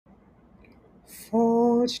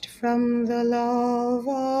Forged from the love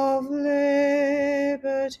of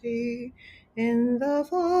liberty in the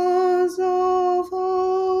fires of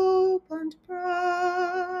hope and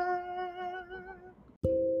prayer.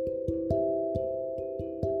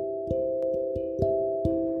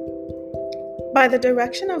 By the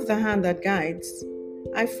direction of the hand that guides,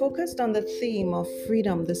 I focused on the theme of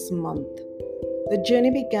freedom this month. The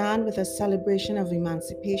journey began with a celebration of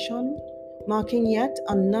emancipation, marking yet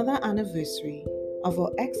another anniversary of our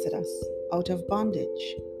exodus out of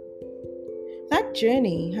bondage. That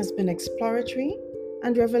journey has been exploratory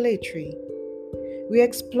and revelatory. We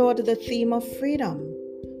explored the theme of freedom.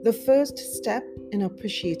 The first step in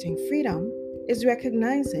appreciating freedom is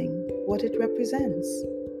recognizing what it represents.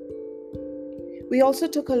 We also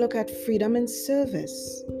took a look at freedom in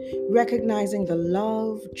service, recognizing the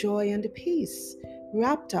love, joy, and peace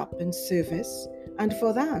wrapped up in service, and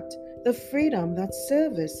for that, the freedom that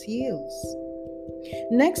service yields.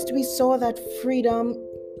 Next, we saw that freedom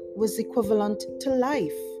was equivalent to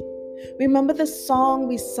life. Remember the song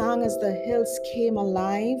we sang as the hills came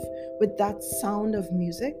alive with that sound of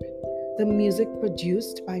music, the music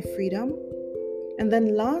produced by freedom? And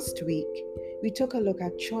then last week, we took a look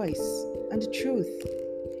at choice and truth.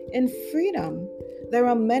 In freedom, there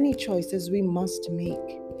are many choices we must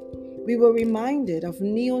make. We were reminded of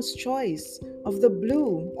Neo's choice of the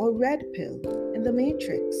blue or red pill in the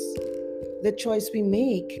Matrix. The choice we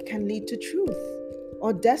make can lead to truth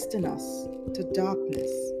or destine us to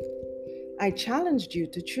darkness. I challenged you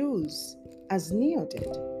to choose, as Neo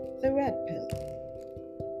did, the red pill.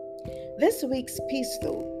 This week's piece,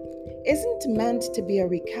 though, isn't meant to be a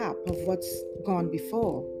recap of what's gone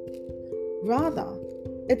before. Rather,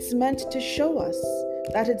 it's meant to show us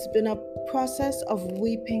that it's been a process of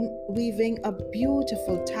weaving a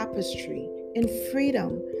beautiful tapestry in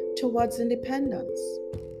freedom towards independence.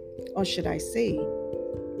 Or should I say,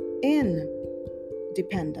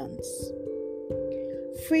 independence.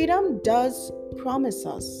 Freedom does promise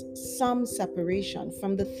us some separation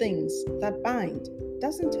from the things that bind,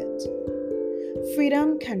 doesn't it?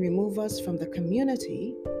 Freedom can remove us from the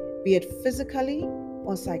community, be it physically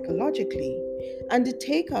or psychologically, and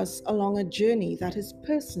take us along a journey that is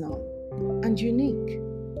personal and unique.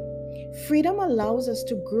 Freedom allows us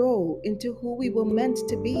to grow into who we were meant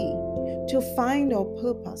to be, to find our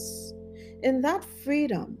purpose. In that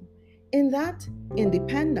freedom, in that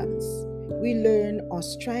independence, we learn our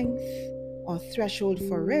strength, our threshold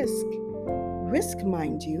for risk. Risk,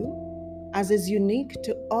 mind you, as is unique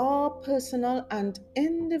to our personal and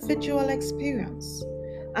individual experience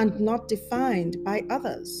and not defined by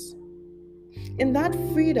others. In that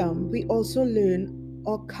freedom, we also learn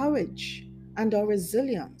our courage and our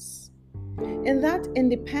resilience. In that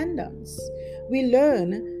independence, we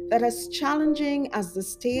learn that as challenging as the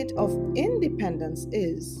state of independence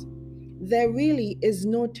is, there really is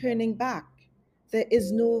no turning back. There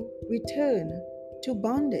is no return to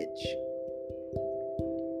bondage.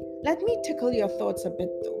 Let me tickle your thoughts a bit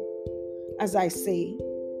though. As I say,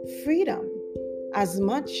 freedom, as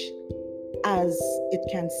much as it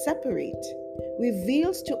can separate,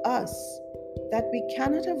 reveals to us that we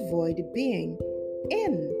cannot avoid being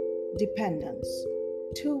in dependence.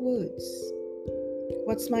 2 words.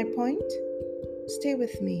 What's my point? Stay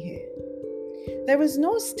with me here. There is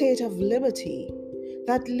no state of liberty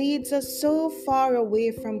that leads us so far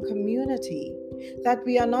away from community that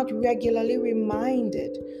we are not regularly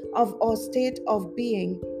reminded of our state of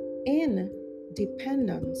being in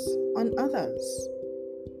dependence on others.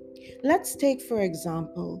 Let's take, for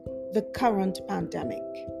example, the current pandemic.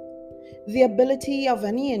 The ability of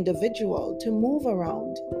any individual to move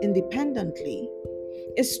around independently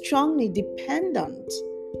is strongly dependent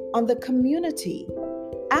on the community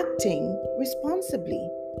acting responsibly.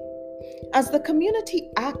 As the community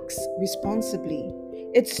acts responsibly,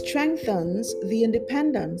 it strengthens the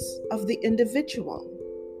independence of the individual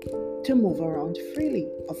to move around freely,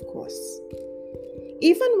 of course.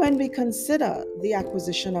 Even when we consider the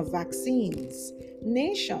acquisition of vaccines,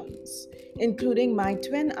 nations, including my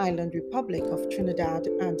twin island republic of Trinidad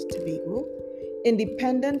and Tobago,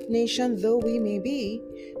 independent nation though we may be,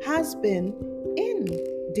 has been in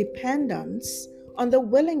dependence on the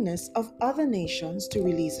willingness of other nations to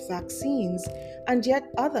release vaccines and yet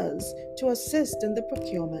others to assist in the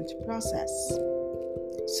procurement process.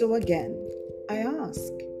 So again, I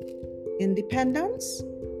ask, independence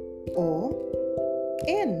or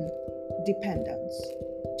independence?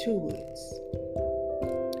 2 words.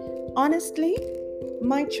 Honestly,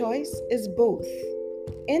 my choice is both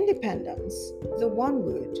independence, the 1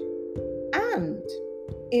 word, and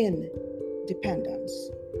independence,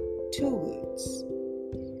 2 words.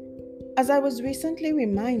 As I was recently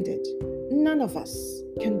reminded, none of us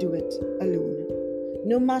can do it alone.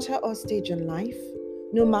 No matter our stage in life,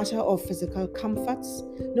 no matter our physical comforts,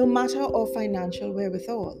 no matter our financial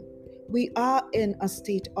wherewithal, we are in a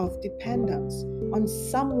state of dependence on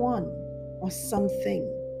someone or something.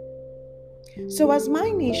 So, as my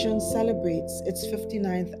nation celebrates its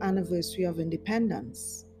 59th anniversary of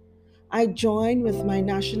independence, I join with my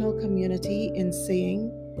national community in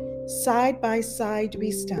saying, side by side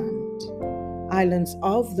we stand, islands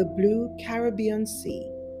of the blue Caribbean Sea.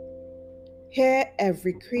 Here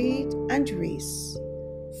every creed and race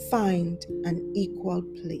find an equal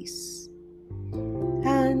place.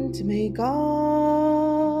 And may God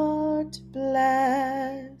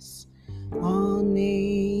bless our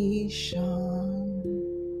nation.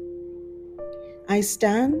 I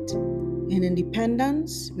stand in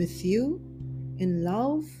independence with you in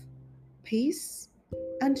love, peace,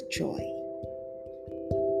 and joy.